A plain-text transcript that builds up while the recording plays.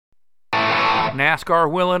NASCAR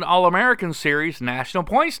Whelen All-American Series National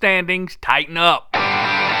Point Standings tighten up.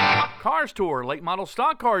 Cars Tour Late Model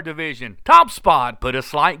Stock Car Division top spot put a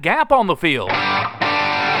slight gap on the field.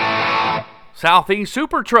 Southeast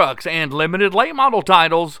Super Trucks and limited late model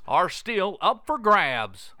titles are still up for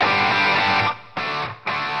grabs.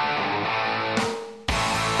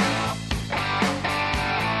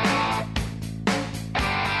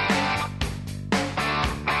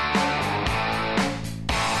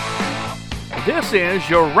 This is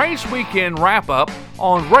your race weekend wrap-up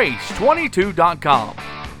on Race22.com.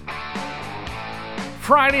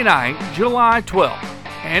 Friday night, July 12th,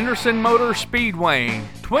 Anderson Motor Speedway.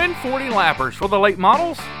 Twin 40-lappers for the late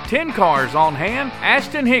models. 10 cars on hand.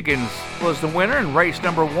 Ashton Higgins was the winner in race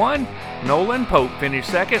number 1. Nolan Pope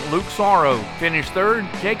finished second. Luke Sorrow finished third.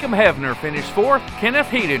 Jacob Hefner finished fourth.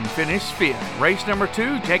 Kenneth Heaton finished fifth. Race number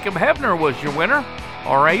 2, Jacob Hefner was your winner.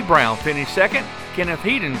 R.A. Brown finished second. Kenneth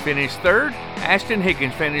Heaton finished third. Ashton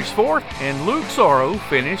Higgins finished fourth. And Luke Sorrow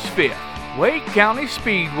finished fifth. Wake County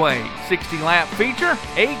Speedway 60-lap feature.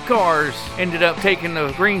 8 cars ended up taking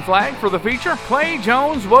the green flag for the feature. Clay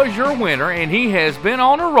Jones was your winner, and he has been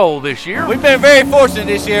on a roll this year. We've been very fortunate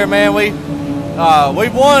this year, man.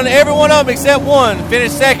 We've won every one of them except one.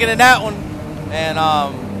 Finished second in that one, and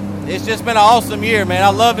it's just been an awesome year, man. I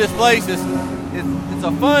love this place. It's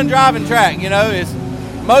a fun driving track, you know.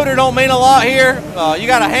 Motor don't mean a lot here. You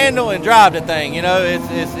got to handle and drive the thing, you know.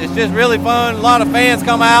 It's just really fun. A lot of fans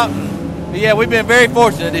come out. Yeah, we've been very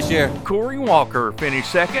fortunate this year. Corey Walker finished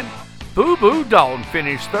second. Boo Boo Dalton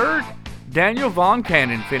finished third. Daniel Von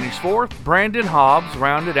Cannon finished fourth. Brandon Hobbs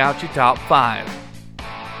rounded out your top 5.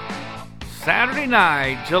 Saturday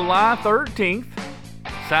night, July 13th,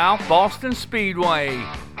 South Boston Speedway.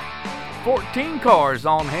 14 cars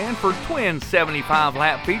on hand for twin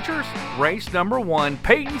 75-lap features. Race number 1,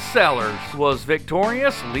 Peyton Sellers was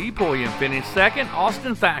victorious. Lee Pulliam finished second.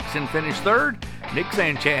 Austin Thaxton finished third. Nick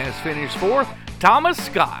Sanchez finished fourth. Thomas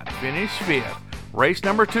Scott finished fifth. Race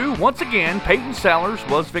number 2, once again, Peyton Sellers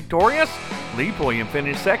was victorious. Lee Pulliam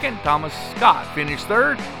finished second. Thomas Scott finished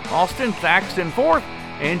third. Austin Thaxton fourth.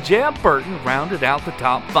 And Jeb Burton rounded out the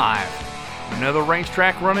top 5. Another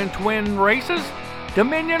racetrack running twin races.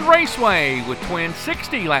 Dominion Raceway with twin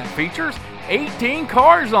 60-lap features, 18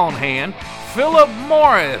 cars on hand. Philip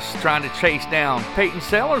Morris trying to chase down Peyton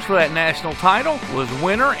Sellers for that national title, was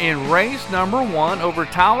winner in race number 1 over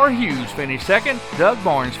Tyler Hughes, finished second. Doug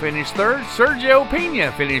Barnes finished third. Sergio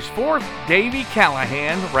Pena finished fourth. Davey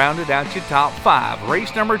Callahan rounded out your top 5.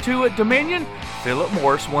 Race number 2 at Dominion, Philip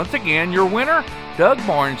Morris once again your winner. Doug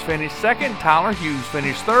Barnes finished second. Tyler Hughes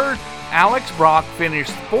finished third. Alex Brock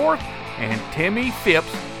finished fourth. And Timmy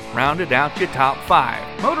Phipps rounded out your top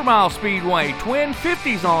 5. Motor Mile Speedway, twin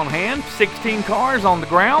 50s on hand, 16 cars on the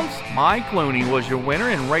grounds. Mike Looney was your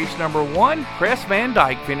winner in race number 1. Chris Van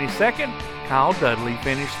Dyke finished second. Kyle Dudley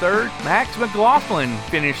finished third. Max McLaughlin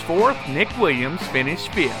finished fourth. Nick Williams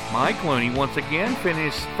finished fifth. Mike Looney once again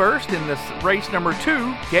finished first in this race number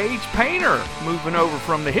 2. Gage Painter, moving over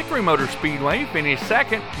from the Hickory Motor Speedway, finished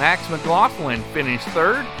second. Max McLaughlin finished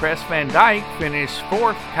third. Chris Van Dyke finished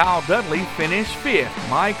fourth. Kyle Dudley finished fifth.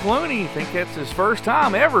 Mike Looney, I think that's his first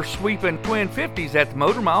time ever sweeping twin 50s at the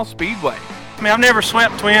Motor Mile Speedway. I mean, I've never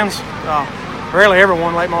swept twins. Rarely ever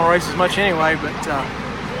won late model races much anyway, but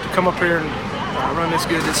to come up here and run this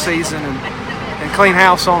good this season and clean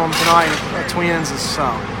house on them tonight at Twins is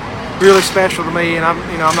really special to me, and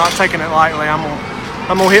I'm not taking it lightly. I'm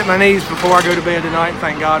gonna hit my knees before I go to bed tonight and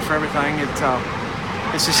thank God for everything.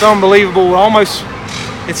 It's just unbelievable.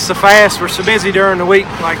 It's so fast. We're so busy during the week.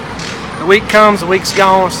 Like the week comes, the week's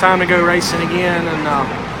gone. It's time to go racing again,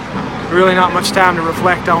 and really not much time to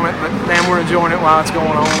reflect on it. But damn, we're enjoying it while it's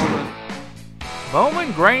going on.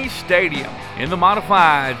 Bowman Gray Stadium. In the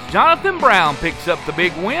modifieds, Jonathan Brown picks up the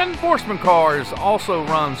big win. Horseman Cars also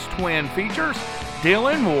runs twin features.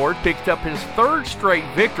 Dylan Ward picked up his 3rd straight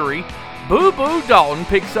victory. Boo Boo Dalton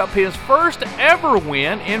picks up his first ever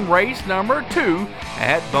win in race number 2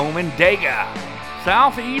 at Bowman Dega.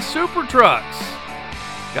 Southeast Super Trucks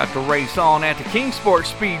got to race on at the Kingsport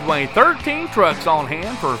Speedway. 13 trucks on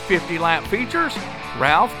hand for 50-lap features.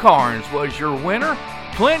 Ralph Carnes was your winner.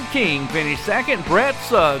 Clint King finished second. Brett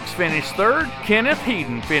Suggs finished third. Kenneth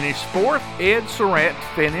Heaton finished fourth. Ed Surratt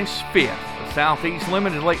finished fifth. The Southeast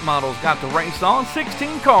Limited Late Models got to race on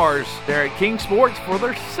 16 cars there at King Sports for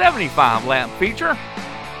their 75-lap feature.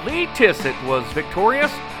 Lee Tissett was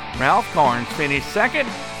victorious. Ralph Carnes finished second.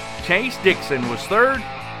 Chase Dixon was third.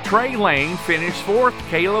 Trey Lane finished fourth.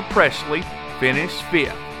 Caleb Presley finished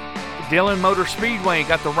fifth. Dillon Motor Speedway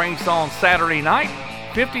got the race on Saturday night.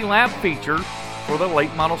 50-lap feature for the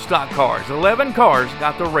late model stock cars. 11 cars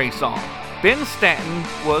got the race on. Ben Stanton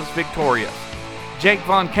was victorious. Jake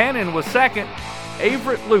Von Cannon was second.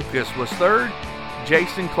 Everett Lucas was third.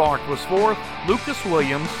 Jason Clark was fourth. Lucas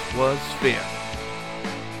Williams was fifth.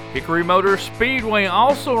 Hickory Motor Speedway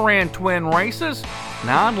also ran twin races.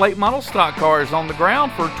 9 late model stock cars on the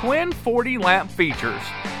ground for twin 40-lap features.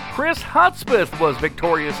 Chris Hudspeth was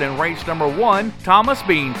victorious in race number 1. Thomas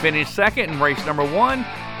Bean finished second in race number 1.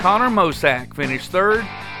 Connor Mosack finished third.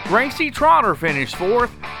 Gracie Trotter finished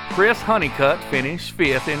fourth. Chris Honeycutt finished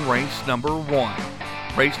fifth in race number 1.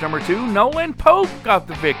 Race number 2, Nolan Pope got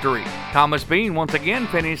the victory. Thomas Bean once again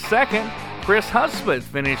finished second. Chris Hudspeth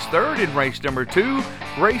finished third in race number 2.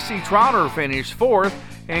 Gracie Trotter finished fourth.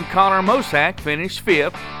 And Connor Mosack finished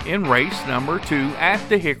fifth in race number 2 at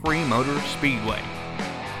the Hickory Motor Speedway.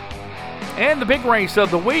 And the big race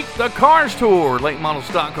of the week, the Cars Tour Late Model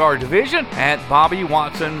Stock Car Division at Bobby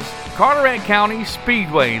Watson's Carteret County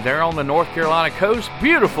Speedway. There on the North Carolina coast.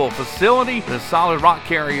 Beautiful facility. The Solid Rock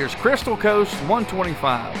Carriers Crystal Coast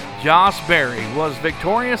 125. Josh Berry was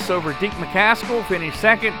victorious over Deke McCaskill, finished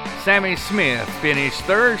second. Sammy Smith finished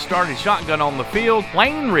third, started shotgun on the field.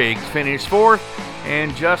 Lane Riggs finished fourth.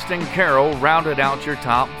 And Justin Carroll rounded out your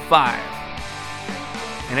top 5.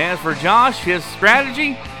 And as for Josh, his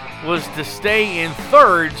strategy was to stay in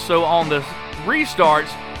third, so on the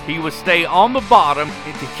restarts, he would stay on the bottom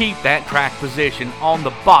and to keep that track position on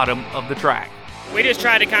the bottom of the track. We just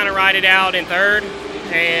tried to kind of ride it out in third,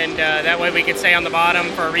 and that way we could stay on the bottom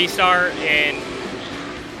for a restart, and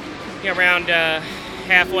around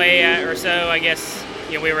halfway or so, I guess,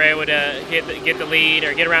 we were able to get the lead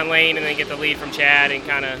or get around lane and then get the lead from Chad and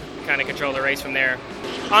kind of control the race from there.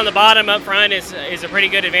 On the bottom up front is a pretty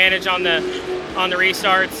good advantage on the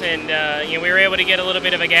restarts, and we were able to get a little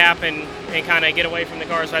bit of a gap and kind of get away from the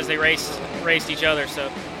cars as they raced each other.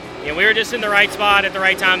 So we were just in the right spot at the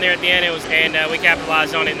right time there at the end. And we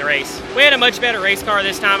capitalized on it in the race. We had a much better race car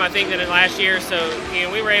this time, I think, than last year. So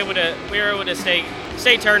we were able to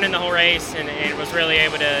stay turning the whole race and was really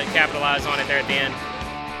able to capitalize on it there at the end.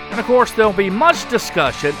 And of course, there'll be much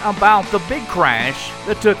discussion about the big crash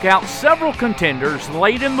that took out several contenders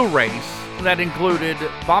late in the race. That included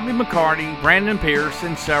Bobby McCarty, Brandon Pierce,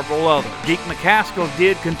 and several others. Deke McCaskill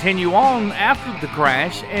did continue on after the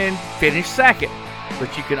crash and finished second.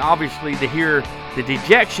 But you could obviously hear the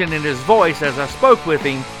dejection in his voice as I spoke with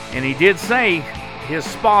him, and he did say his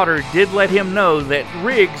spotter did let him know that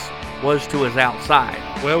Riggs was to his outside.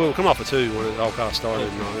 Well, we were coming off a 2 when it all kind of started.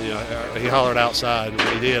 He hollered outside, and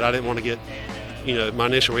when he did, I didn't want to get, my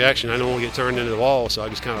initial reaction, I didn't want to get turned into the wall, so I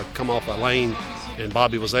just kind of come off that lane, and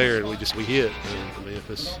Bobby was there, and we hit.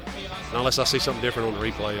 And, unless I see something different on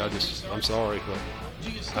the replay, I'm sorry, but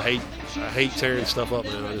I hate tearing stuff up,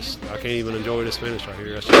 man. I can't even enjoy this finish right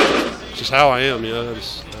here. It's just how I am,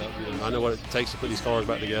 I know what it takes to put these cars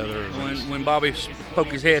back together. When Bobby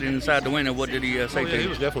poked his head inside the window, what did he say to you? He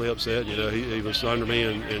was definitely upset. He was under me,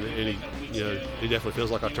 and he, he definitely feels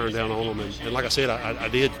like I turned down on him. And like I said, I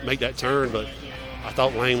did make that turn, but I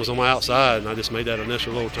thought Lane was on my outside, and I just made that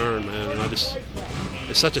initial little turn, man. And it's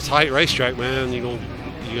such a tight racetrack, man. You're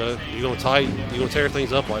gonna tear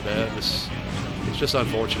things up like that. It's just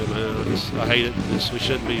unfortunate, man. I hate it. We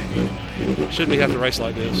shouldn't be have to race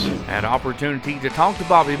like this. Had opportunity to talk to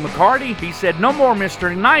Bobby McCarty. He said no more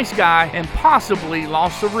Mr. Nice Guy, and possibly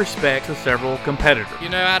lost of respect to several competitors.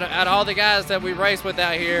 Out of all the guys that we raced with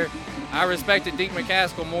out here, I respected Deke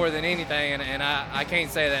McCaskill more than anything, and I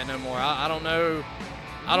can't say that no more. I don't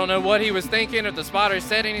know what he was thinking, if the spotter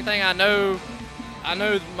said anything. I know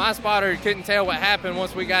my spotter couldn't tell what happened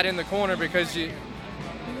once we got in the corner because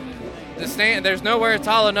there's nowhere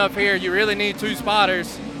tall enough here. You really need 2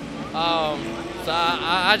 spotters. So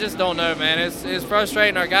I just don't know, man. It's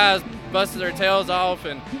frustrating. Our guys busted their tails off,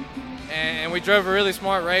 and we drove a really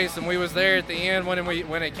smart race, and we was there at the end when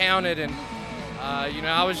it counted. And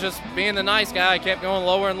I was just being the nice guy. I kept going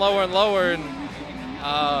lower and lower and lower, and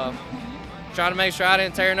trying to make sure I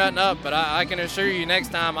didn't tear nothing up. But I can assure you,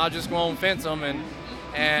 next time I'll just go on and fence them,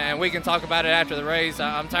 and we can talk about it after the race.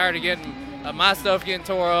 I'm tired of my stuff getting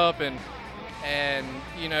tore up, and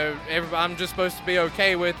I'm just supposed to be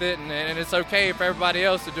okay with it, and it's okay for everybody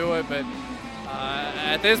else to do it. But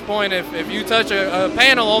at this point, if you touch a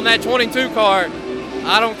panel on that 22 car,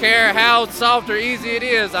 I don't care how soft or easy it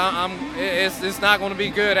is, it's not going to be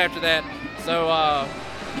good after that. So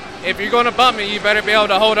if you're going to bump me, you better be able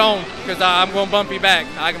to hold on, because I'm going to bump you back.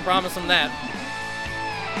 I can promise them that.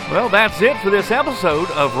 Well, that's it for this episode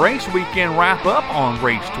of Race Weekend Wrap Up on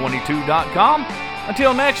Race22.com.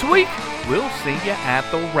 Until next week, we'll see you at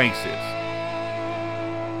the races.